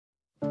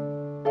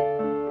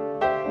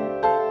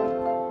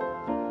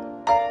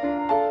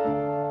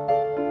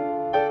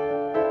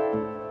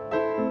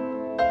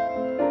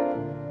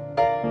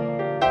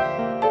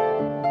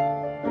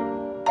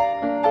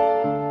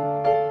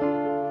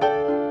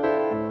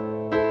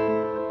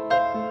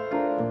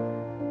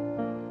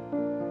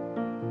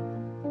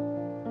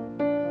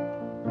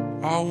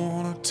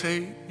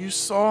take you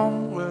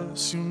somewhere,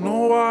 so you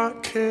know I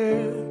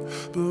care.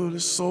 But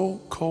it's so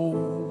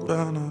cold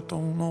and I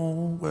don't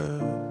know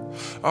where.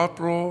 I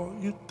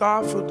brought you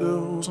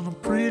daffodils on a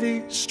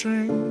pretty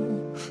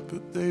string,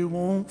 but they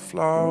won't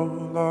flower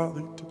like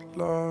they did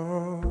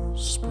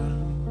last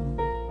spring.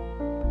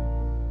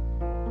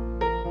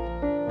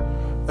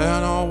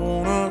 And I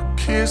wanna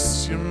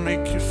kiss you,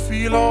 make you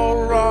feel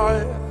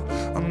alright.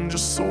 I'm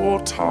just so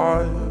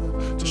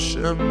tired to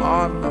share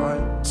my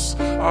nights.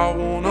 I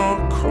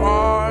wanna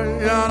cry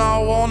and I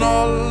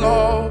wanna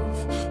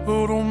love,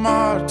 but all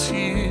my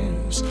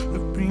tears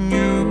have been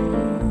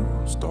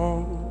used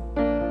up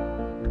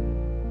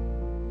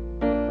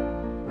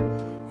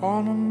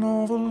on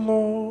another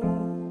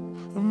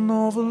love,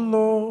 another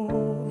love.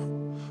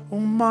 All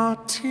my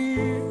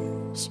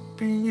tears have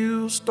been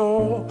used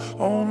up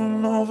on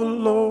another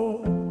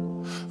love,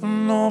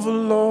 another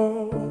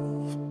love.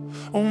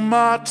 All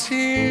my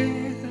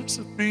tears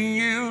have been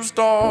used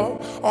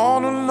up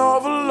on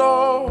another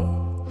love.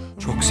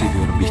 Çok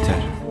seviyorum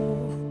Bihter.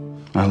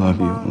 I love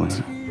you,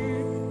 Elena.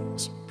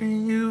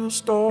 Been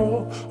used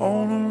up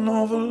on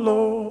another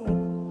love,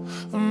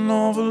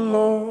 another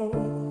love.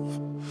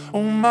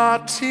 All my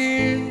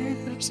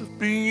tears have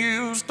been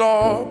used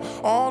up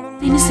on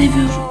Seni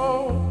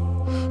seviyorum.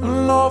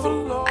 another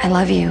love. I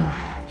love you,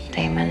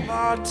 Damon.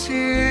 My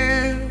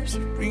tears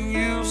have been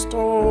used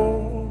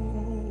up.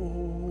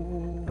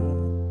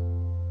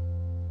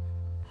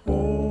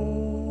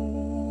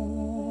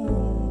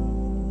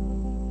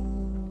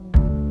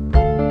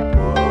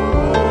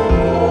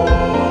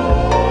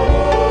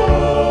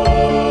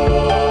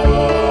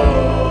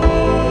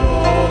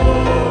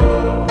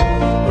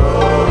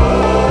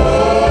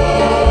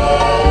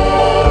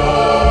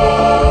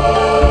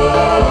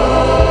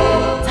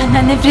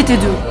 Senden nefret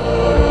ediyorum.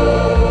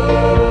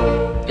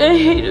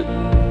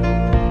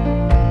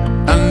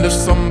 And if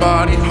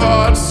somebody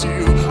hurts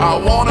you, I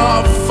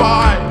wanna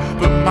fight,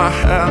 but my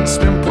hand's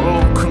been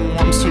broken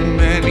one too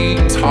many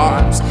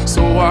times.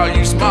 So I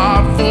use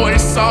my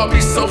voice, I'll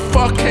be so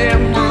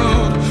fucking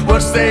rude.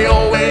 Words they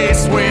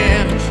always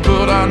win,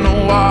 but I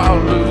know I'll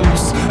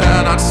lose.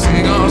 And I'd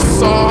sing a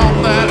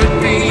song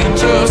that'd be